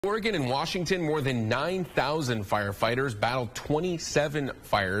Oregon and Washington, more than 9,000 firefighters battled 27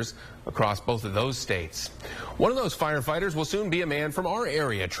 fires across both of those states. One of those firefighters will soon be a man from our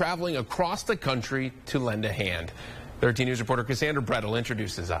area, traveling across the country to lend a hand. 13 News reporter Cassandra Brettel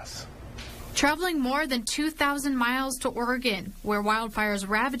introduces us. Traveling more than 2,000 miles to Oregon, where wildfires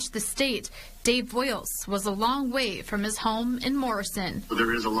ravaged the state, Dave Boyles was a long way from his home in Morrison.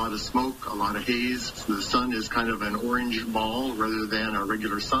 There is a lot of smoke, a lot of haze. The sun is kind of an orange ball rather than a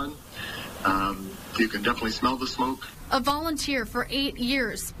regular sun. You can definitely smell the smoke. A volunteer for 8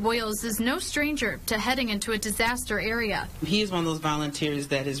 years, Boyles is no stranger to heading into a disaster area. He is one of those volunteers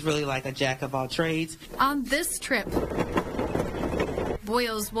that is really like a jack of all trades. On this trip,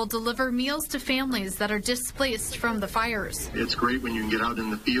 Boyles will deliver meals to families that are displaced from the fires. It's great when you can get out in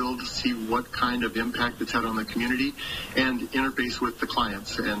the field, see what kind of impact it's had on the community, and interface with the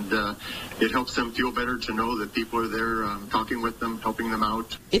clients. And it helps them feel better to know that people are there talking with them, helping them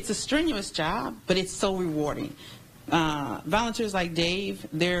out. It's a strenuous job, but it's so rewarding. Volunteers like Dave,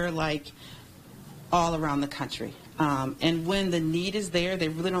 they're like all around the country. And when the need is there, they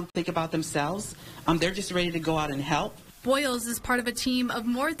really don't think about themselves. They're just ready to go out and help. Boyles is part of a team of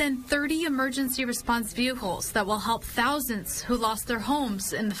more than 30 emergency response vehicles that will help thousands who lost their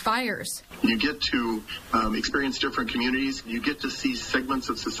homes in the fires. You get to experience different communities. You get to see segments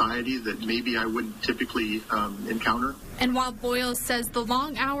of society that maybe I wouldn't typically encounter. And while Boyles says the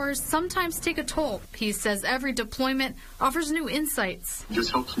long hours sometimes take a toll, he says every deployment offers new insights. It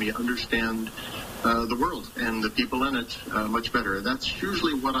just helps me understand the world and the people in it much better. That's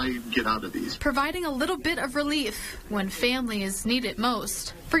usually what I get out of these. Providing a little bit of relief when families need it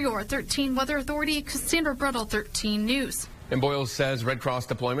most. For your 13 Weather Authority, Cassandra Brettel, 13 News. And Boyles says Red Cross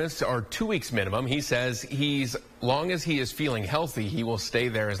deployments are 2 weeks minimum. He says long as he is feeling healthy, he will stay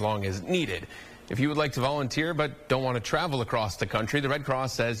there as long as needed. If you would like to volunteer but don't want to travel across the country, the Red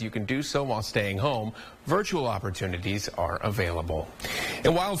Cross says you can do so while staying home. Virtual opportunities are available.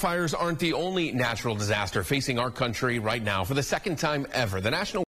 And wildfires aren't the only natural disaster facing our country right now. For the second time ever, the National